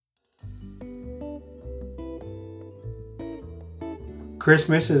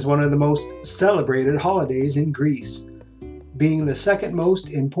Christmas is one of the most celebrated holidays in Greece, being the second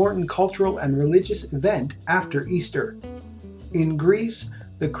most important cultural and religious event after Easter. In Greece,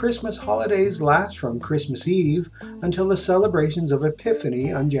 the Christmas holidays last from Christmas Eve until the celebrations of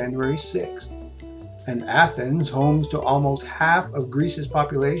Epiphany on January 6th. And Athens, home to almost half of Greece's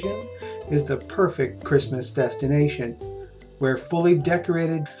population, is the perfect Christmas destination, where fully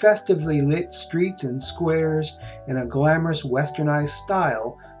decorated, festively lit streets and squares in a glamorous westernized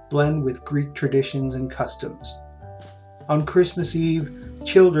style blend with Greek traditions and customs. On Christmas Eve,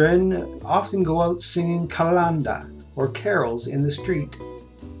 children often go out singing kalanda, or carols, in the street.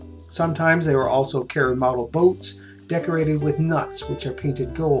 Sometimes they will also carry model boats decorated with nuts which are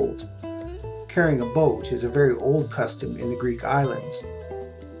painted gold. Carrying a boat is a very old custom in the Greek islands.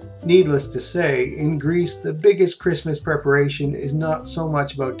 Needless to say, in Greece, the biggest Christmas preparation is not so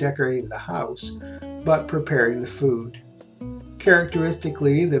much about decorating the house, but preparing the food.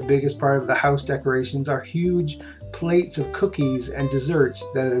 Characteristically, the biggest part of the house decorations are huge plates of cookies and desserts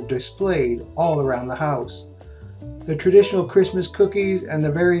that are displayed all around the house. The traditional Christmas cookies and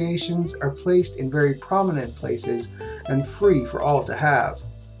the variations are placed in very prominent places and free for all to have.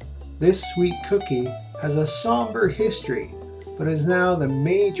 This sweet cookie has a somber history, but is now the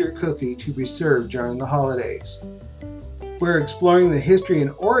major cookie to be served during the holidays. We're exploring the history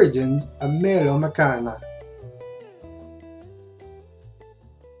and origins of Melomakana.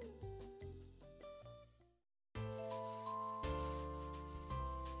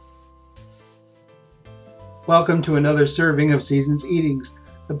 Welcome to another serving of Seasons Eatings,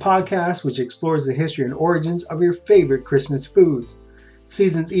 the podcast which explores the history and origins of your favorite Christmas foods.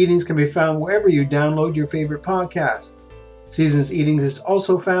 Seasons Eatings can be found wherever you download your favorite podcast. Seasons Eatings is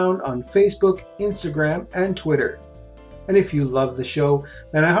also found on Facebook, Instagram, and Twitter. And if you love the show,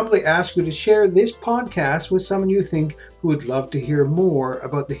 then I humbly ask you to share this podcast with someone you think who would love to hear more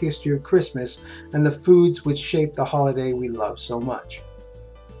about the history of Christmas and the foods which shape the holiday we love so much.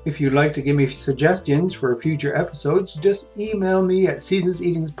 If you'd like to give me suggestions for future episodes, just email me at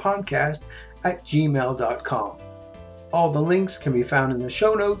seasonseatingspodcast@gmail.com. All the links can be found in the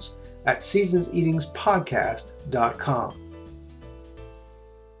show notes at seasonseatingspodcast.com.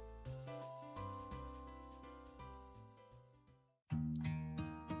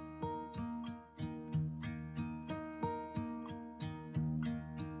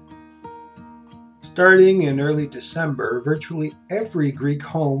 Starting in early December, virtually every Greek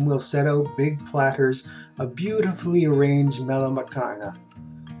home will set out big platters of beautifully arranged melomakana.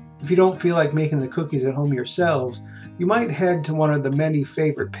 If you don't feel like making the cookies at home yourselves, you might head to one of the many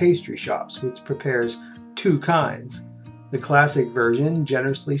favorite pastry shops which prepares two kinds. The classic version,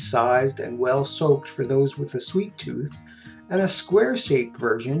 generously sized and well soaked for those with a sweet tooth, and a square-shaped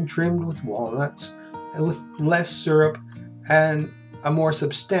version trimmed with walnuts, with less syrup and a more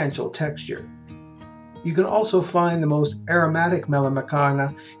substantial texture. You can also find the most aromatic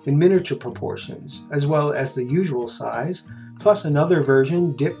melomakana in miniature proportions, as well as the usual size, plus another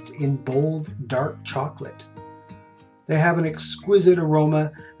version dipped in bold, dark chocolate. They have an exquisite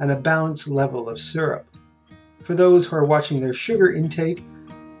aroma and a balanced level of syrup. For those who are watching their sugar intake,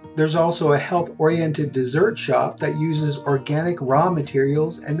 there's also a health-oriented dessert shop that uses organic raw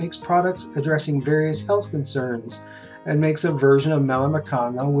materials and makes products addressing various health concerns, and makes a version of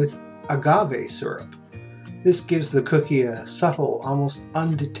melomakana with agave syrup. This gives the cookie a subtle, almost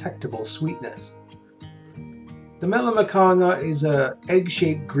undetectable sweetness. The melomakana is an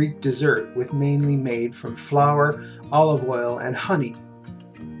egg-shaped Greek dessert mainly made from flour, olive oil, and honey.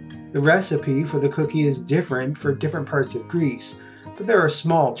 The recipe for the cookie is different for different parts of Greece, but there are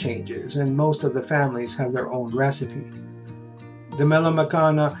small changes, and most of the families have their own recipe. The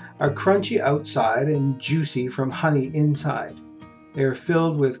melomakana are crunchy outside and juicy from honey inside. They are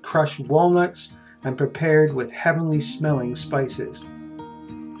filled with crushed walnuts and prepared with heavenly-smelling spices.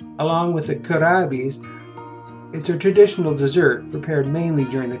 Along with the kourabis, it's a traditional dessert prepared mainly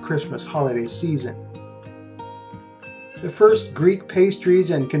during the Christmas holiday season. The first Greek pastries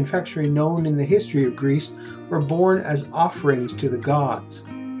and confectionery known in the history of Greece were born as offerings to the gods.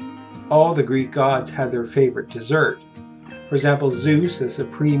 All the Greek gods had their favorite dessert. For example, Zeus, the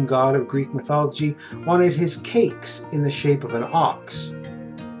supreme god of Greek mythology, wanted his cakes in the shape of an ox.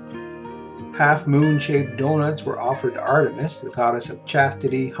 Half-moon-shaped donuts were offered to Artemis, the goddess of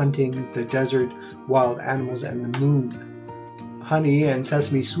chastity, hunting, the desert, wild animals, and the moon. Honey and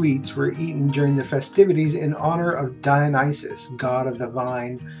sesame sweets were eaten during the festivities in honor of Dionysus, god of the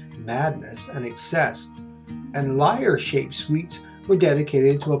vine, madness, and excess. And lyre-shaped sweets were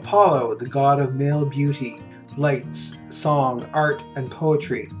dedicated to Apollo, the god of male beauty, lights, song, art, and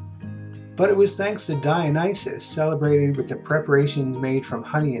poetry. But it was thanks to Dionysus, celebrated with the preparations made from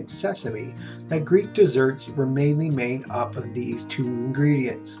honey and sesame, that Greek desserts were mainly made up of these two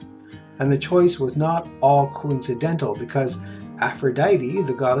ingredients. And the choice was not all coincidental, because Aphrodite,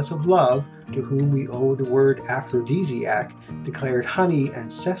 the goddess of love, to whom we owe the word aphrodisiac, declared honey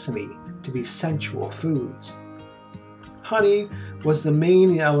and sesame to be sensual foods. Honey was the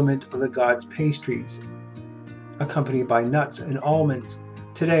main element of the god's pastries, accompanied by nuts and almonds.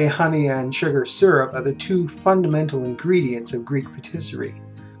 Today, honey and sugar syrup are the two fundamental ingredients of Greek patisserie.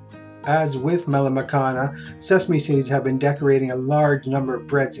 As with Melamacana, sesame seeds have been decorating a large number of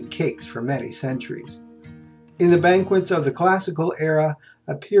breads and cakes for many centuries. In the banquets of the classical era,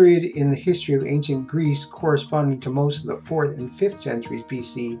 a period in the history of ancient Greece corresponding to most of the 4th and 5th centuries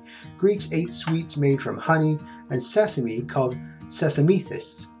BC, Greeks ate sweets made from honey and sesame called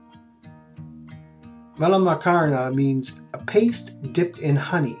sesamithis. Melamacana means a paste dipped in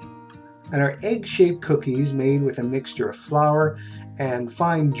honey, and are egg-shaped cookies made with a mixture of flour and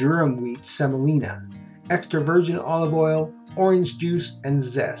fine durum wheat semolina, extra virgin olive oil, orange juice, and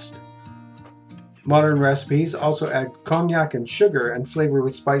zest. Modern recipes also add cognac and sugar and flavor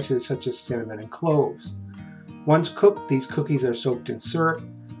with spices such as cinnamon and cloves. Once cooked, these cookies are soaked in syrup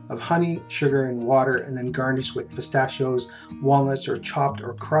of honey, sugar, and water, and then garnished with pistachios, walnuts, or chopped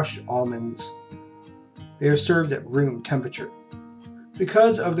or crushed almonds. They are served at room temperature.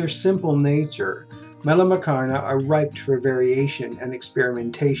 Because of their simple nature, Melamacana are ripe for variation and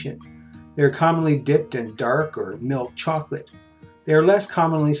experimentation. They are commonly dipped in dark or milk chocolate. They are less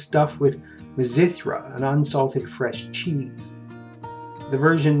commonly stuffed with mizithra, an unsalted fresh cheese. The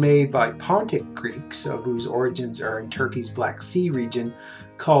version made by Pontic Greeks, of whose origins are in Turkey's Black Sea region,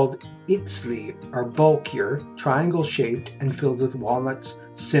 called itsli, are bulkier, triangle-shaped, and filled with walnuts,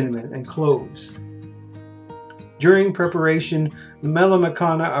 cinnamon, and cloves. During preparation,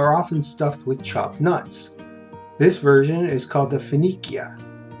 melamacana are often stuffed with chopped nuts. This version is called the Finikia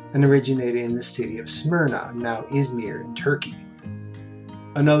and originated in the city of Smyrna, now Izmir in Turkey.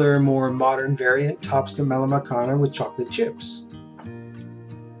 Another more modern variant tops the melamacana with chocolate chips.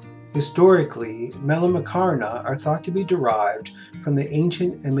 Historically, melamacana are thought to be derived from the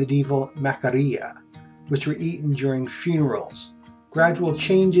ancient and medieval makaria, which were eaten during funerals. Gradual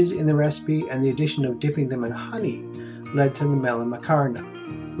changes in the recipe and the addition of dipping them in honey led to the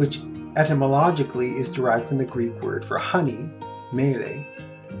melamacana, which etymologically is derived from the Greek word for honey, mele,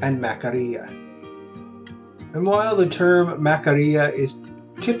 and makaria. And while the term makaria is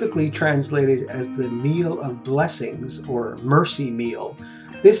typically translated as the meal of blessings or mercy meal,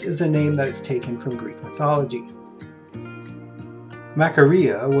 this is a name that is taken from Greek mythology.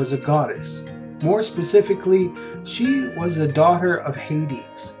 Makaria was a goddess. More specifically, she was the daughter of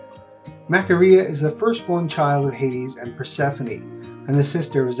Hades. Makaria is the firstborn child of Hades and Persephone, and the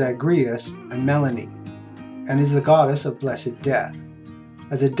sister of Zagreus and Melanie, and is the goddess of blessed death.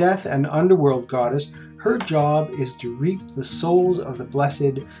 As a death and underworld goddess, her job is to reap the souls of the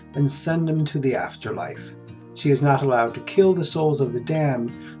blessed and send them to the afterlife. She is not allowed to kill the souls of the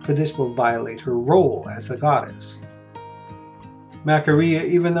damned, for this will violate her role as the goddess. Makaria,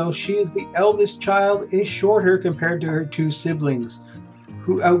 even though she is the eldest child, is shorter compared to her two siblings,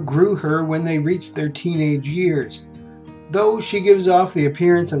 who outgrew her when they reached their teenage years. Though she gives off the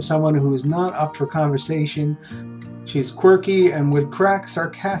appearance of someone who is not up for conversation, she is quirky and would crack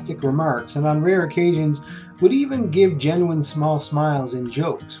sarcastic remarks, and on rare occasions would even give genuine small smiles and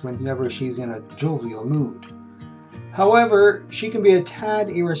jokes whenever she's in a jovial mood. However, she can be a tad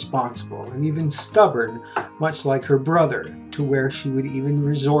irresponsible and even stubborn, much like her brother, to where she would even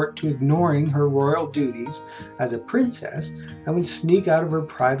resort to ignoring her royal duties as a princess and would sneak out of her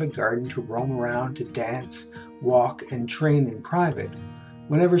private garden to roam around to dance, walk, and train in private,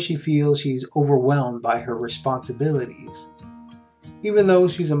 whenever she feels she's overwhelmed by her responsibilities. Even though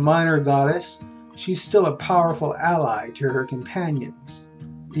she's a minor goddess, she's still a powerful ally to her companions.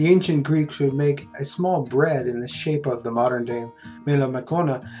 The ancient Greeks would make a small bread in the shape of the modern-day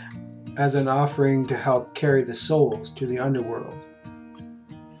melamacana as an offering to help carry the souls to the underworld.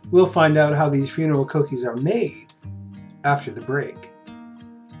 We'll find out how these funeral cookies are made after the break.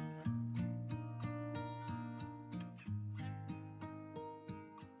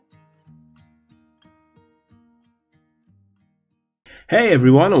 Hey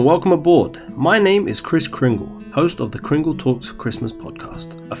everyone, and welcome aboard. My name is Chris Kringle, host of the Kringle Talks Christmas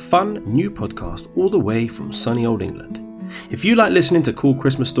podcast, a fun new podcast all the way from sunny old England. If you like listening to cool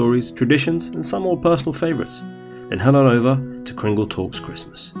Christmas stories, traditions, and some more personal favourites, then head on over to Kringle Talks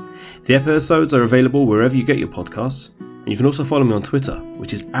Christmas. The episodes are available wherever you get your podcasts, and you can also follow me on Twitter,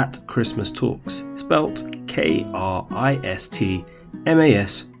 which is @ChristmasTalks, spelt KRISTMAS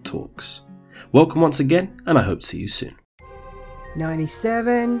Talks. Welcome once again, and I hope to see you soon.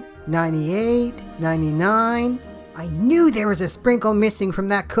 97, 98, 99. I knew there was a sprinkle missing from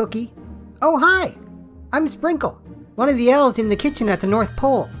that cookie. Oh, hi! I'm Sprinkle, one of the elves in the kitchen at the North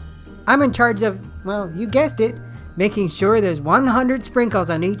Pole. I'm in charge of, well, you guessed it, making sure there's 100 sprinkles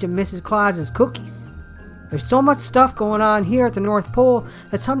on each of Mrs. Claus's cookies. There's so much stuff going on here at the North Pole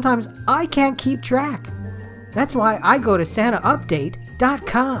that sometimes I can't keep track. That's why I go to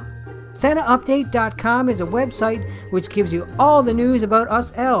SantaUpdate.com. SantaUpdate.com is a website which gives you all the news about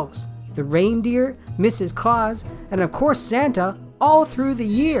us elves, the reindeer, Mrs. Claus, and of course Santa, all through the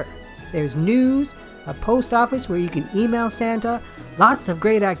year. There's news, a post office where you can email Santa, lots of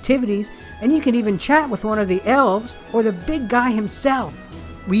great activities, and you can even chat with one of the elves or the big guy himself.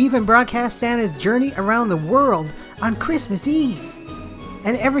 We even broadcast Santa's journey around the world on Christmas Eve.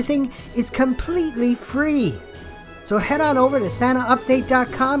 And everything is completely free. So head on over to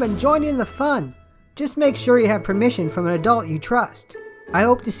SantaUpdate.com and join in the fun. Just make sure you have permission from an adult you trust. I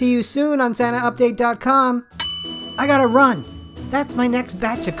hope to see you soon on SantaUpdate.com. I gotta run. That's my next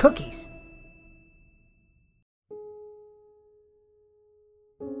batch of cookies.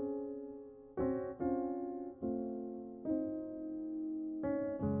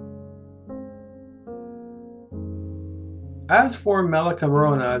 As for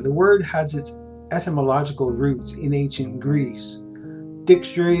Melicarona, the word has its etymological roots in ancient Greece.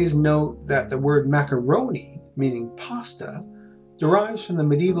 Dictionaries note that the word macaroni, meaning pasta, derives from the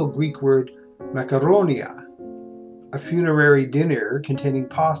medieval Greek word makaronia, a funerary dinner containing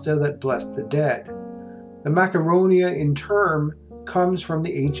pasta that blessed the dead. The macaronia in turn comes from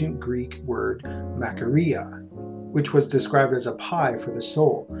the ancient Greek word makaria, which was described as a pie for the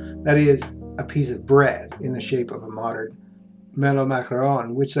soul, that is, a piece of bread in the shape of a modern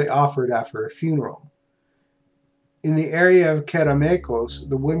melomacaron, which they offered after a funeral. In the area of Kerameikos,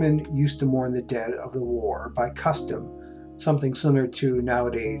 the women used to mourn the dead of the war by custom, something similar to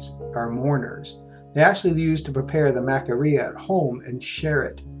nowadays our mourners. They actually used to prepare the macaria at home and share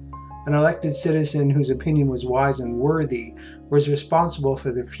it. An elected citizen whose opinion was wise and worthy was responsible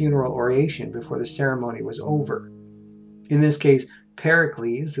for the funeral oration before the ceremony was over. In this case,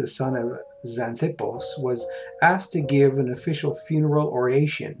 Pericles, the son of Xanthippos, was asked to give an official funeral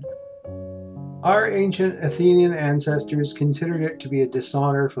oration. Our ancient Athenian ancestors considered it to be a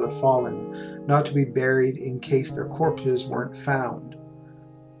dishonor for the fallen not to be buried in case their corpses weren't found.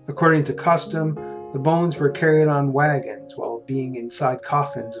 According to custom, the bones were carried on wagons while being inside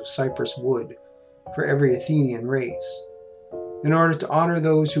coffins of cypress wood for every Athenian race. In order to honor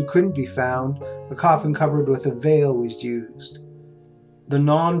those who couldn't be found, a coffin covered with a veil was used. The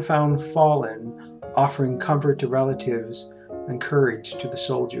non-found fallen offering comfort to relatives and courage to the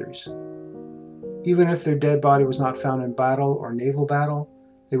soldiers. Even if their dead body was not found in battle or naval battle,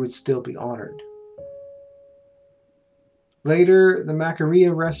 they would still be honored. Later, the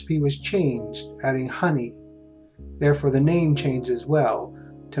macaria recipe was changed, adding honey. Therefore, the name changed as well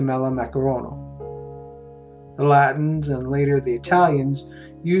to Melamacarono. The Latins and later the Italians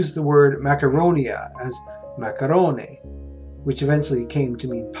used the word macaronia as macarone, which eventually came to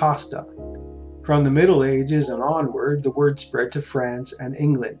mean pasta. From the Middle Ages and onward, the word spread to France and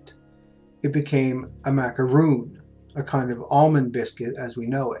England. It became a macaroon, a kind of almond biscuit as we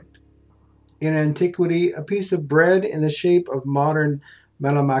know it. In antiquity, a piece of bread in the shape of modern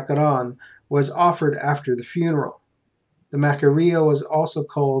melamacaron was offered after the funeral. The macaria was also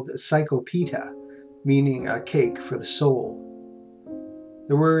called psychopita, meaning a cake for the soul.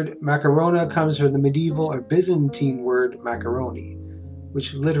 The word macarona comes from the medieval or Byzantine word macaroni,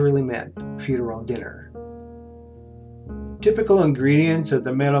 which literally meant funeral dinner. Typical ingredients of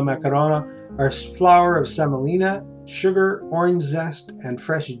the melomacarona are flour of semolina, sugar, orange zest, and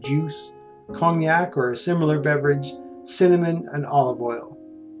fresh juice, cognac or a similar beverage, cinnamon, and olive oil.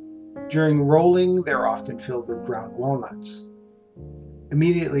 During rolling, they are often filled with ground walnuts.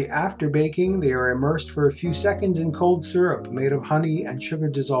 Immediately after baking, they are immersed for a few seconds in cold syrup made of honey and sugar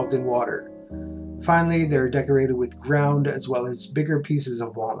dissolved in water. Finally, they are decorated with ground as well as bigger pieces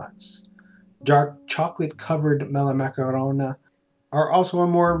of walnuts. Dark chocolate-covered melamacarona are also a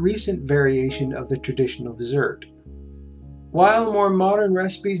more recent variation of the traditional dessert. While more modern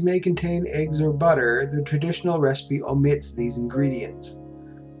recipes may contain eggs or butter, the traditional recipe omits these ingredients.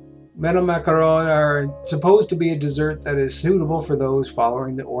 Melamacaron are supposed to be a dessert that is suitable for those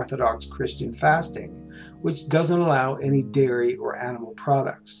following the Orthodox Christian fasting, which doesn't allow any dairy or animal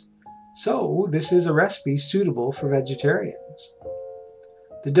products. So, this is a recipe suitable for vegetarians.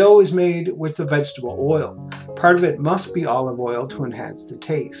 The dough is made with the vegetable oil. Part of it must be olive oil to enhance the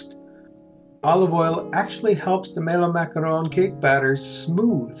taste. Olive oil actually helps the melon macaron cake batter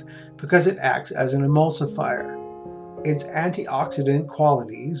smooth because it acts as an emulsifier. Its antioxidant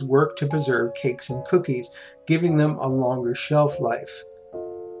qualities work to preserve cakes and cookies, giving them a longer shelf life.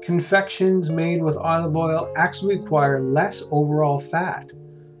 Confections made with olive oil actually require less overall fat,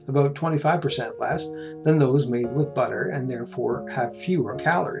 about 25% less than those made with butter, and therefore have fewer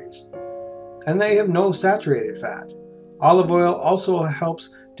calories. And they have no saturated fat. Olive oil also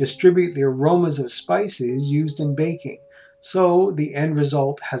helps distribute the aromas of spices used in baking, so the end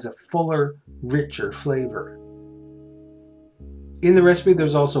result has a fuller, richer flavor. In the recipe,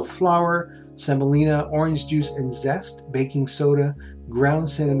 there's also flour, semolina, orange juice and zest, baking soda, ground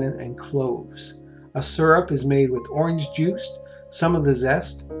cinnamon, and cloves. A syrup is made with orange juice, some of the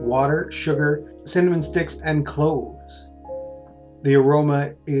zest, water, sugar, cinnamon sticks, and cloves. The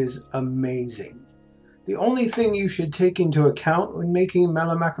aroma is amazing. The only thing you should take into account when making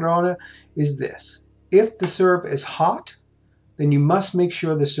melon macarona is this. If the syrup is hot, then you must make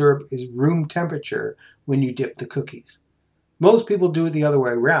sure the syrup is room temperature when you dip the cookies. Most people do it the other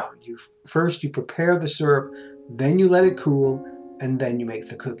way around. First you prepare the syrup, then you let it cool, and then you make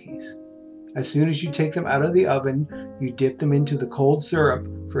the cookies. As soon as you take them out of the oven, you dip them into the cold syrup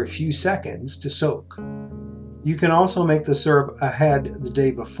for a few seconds to soak. You can also make the syrup ahead the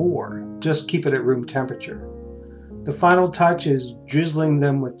day before. Just keep it at room temperature. The final touch is drizzling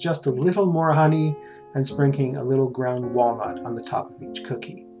them with just a little more honey and sprinkling a little ground walnut on the top of each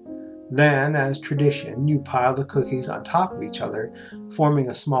cookie. Then, as tradition, you pile the cookies on top of each other, forming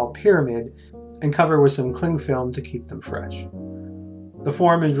a small pyramid, and cover with some cling film to keep them fresh. The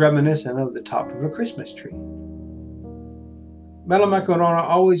form is reminiscent of the top of a Christmas tree. Melon macarona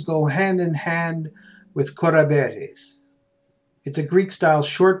always go hand in hand with coraberes. It's a Greek-style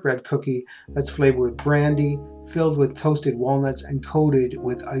shortbread cookie that's flavored with brandy, filled with toasted walnuts, and coated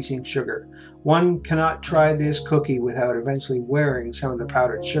with icing sugar. One cannot try this cookie without eventually wearing some of the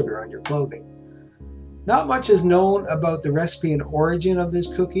powdered sugar on your clothing. Not much is known about the recipe and origin of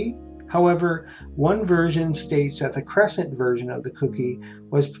this cookie. However, one version states that the crescent version of the cookie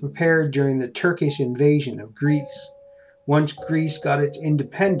was prepared during the Turkish invasion of Greece. Once Greece got its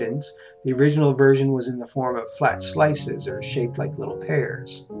independence, the original version was in the form of flat slices or shaped like little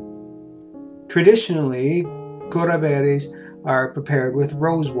pears. Traditionally, coraberes are prepared with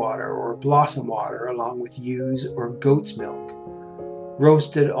rose water or blossom water along with ewes or goat's milk.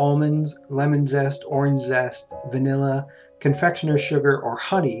 Roasted almonds, lemon zest, orange zest, vanilla, confectioner's sugar, or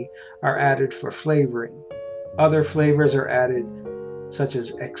honey are added for flavoring. Other flavors are added, such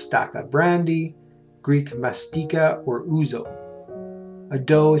as extaka brandy, Greek mastika, or ouzo. A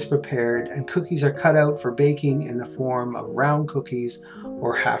dough is prepared and cookies are cut out for baking in the form of round cookies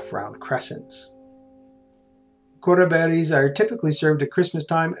or half-round crescents. Coraberes are typically served at Christmas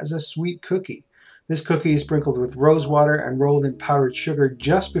time as a sweet cookie. This cookie is sprinkled with rose water and rolled in powdered sugar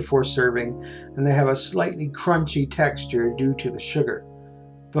just before serving, and they have a slightly crunchy texture due to the sugar.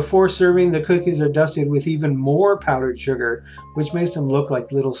 Before serving, the cookies are dusted with even more powdered sugar, which makes them look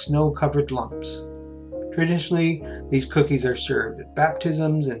like little snow-covered lumps. Traditionally, these cookies are served at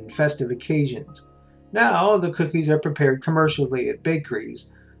baptisms and festive occasions. Now, the cookies are prepared commercially at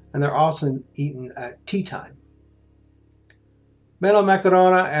bakeries, and they're also eaten at tea time. Melon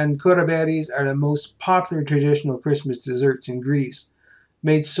macarona and coraberes are the most popular traditional Christmas desserts in Greece.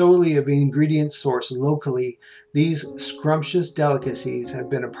 Made solely of ingredients sourced locally, these scrumptious delicacies have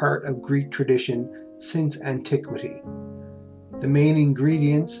been a part of Greek tradition since antiquity. The main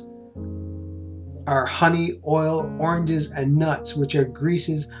ingredients are honey, oil, oranges, and nuts, which are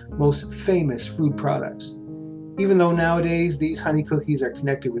Greece's most famous food products. Even though nowadays these honey cookies are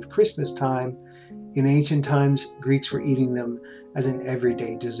connected with Christmas time, in ancient times Greeks were eating them as an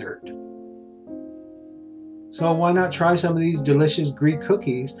everyday dessert. So why not try some of these delicious Greek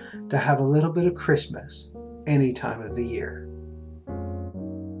cookies to have a little bit of Christmas any time of the year?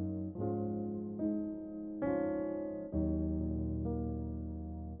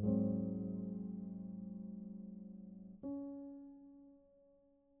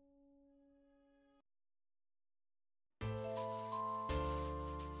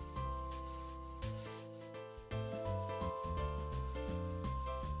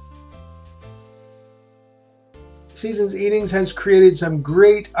 Seasons Eatings has created some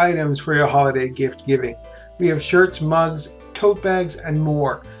great items for your holiday gift giving. We have shirts, mugs, tote bags, and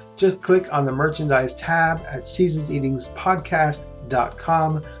more. Just click on the merchandise tab at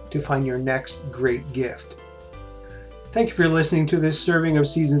seasonseatingspodcast.com to find your next great gift. Thank you for listening to this serving of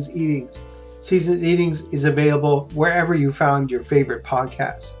Seasons Eatings. Seasons Eatings is available wherever you found your favorite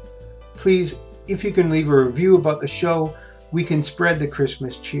podcasts. Please, if you can leave a review about the show, we can spread the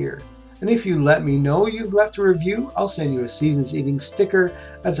Christmas cheer. And if you let me know you've left a review, I'll send you a Seasons Eating sticker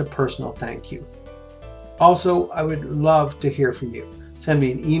as a personal thank you. Also, I would love to hear from you. Send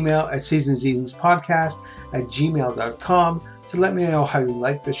me an email at seasonseatingspodcast@gmail.com to let me know how you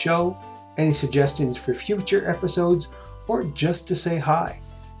like the show, any suggestions for future episodes, or just to say hi.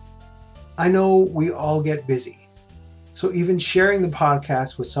 I know we all get busy, so even sharing the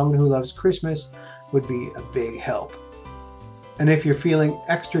podcast with someone who loves Christmas would be a big help. And if you're feeling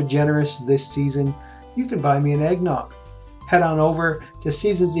extra generous this season, you can buy me an eggnog. Head on over to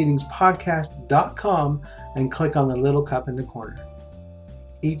seasonseatingspodcast.com and click on the little cup in the corner.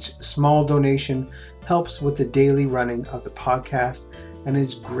 Each small donation helps with the daily running of the podcast and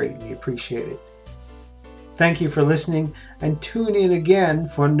is greatly appreciated. Thank you for listening, and tune in again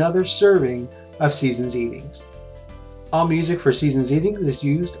for another serving of Seasons Eatings. All music for Seasons Eatings is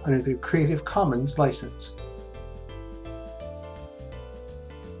used under the Creative Commons license.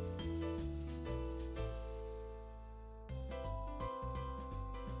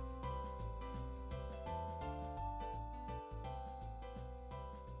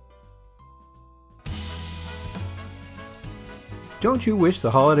 Don't you wish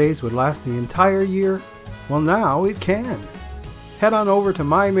the holidays would last the entire year? Well, now it can. Head on over to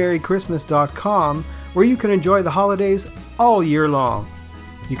mymerrychristmas.com where you can enjoy the holidays all year long.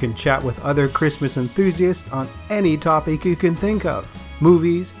 You can chat with other Christmas enthusiasts on any topic you can think of.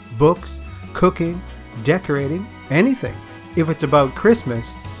 Movies, books, cooking, decorating, anything. If it's about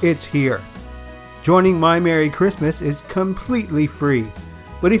Christmas, it's here. Joining My Merry Christmas is completely free.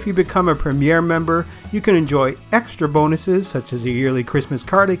 But if you become a Premier member, you can enjoy extra bonuses such as a yearly Christmas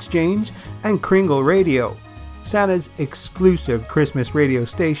card exchange and Kringle Radio, Santa's exclusive Christmas radio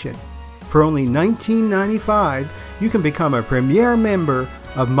station. For only $19.95, you can become a Premier member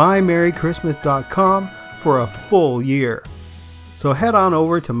of mymerrychristmas.com for a full year. So head on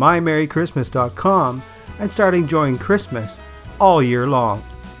over to mymerrychristmas.com and start enjoying Christmas all year long.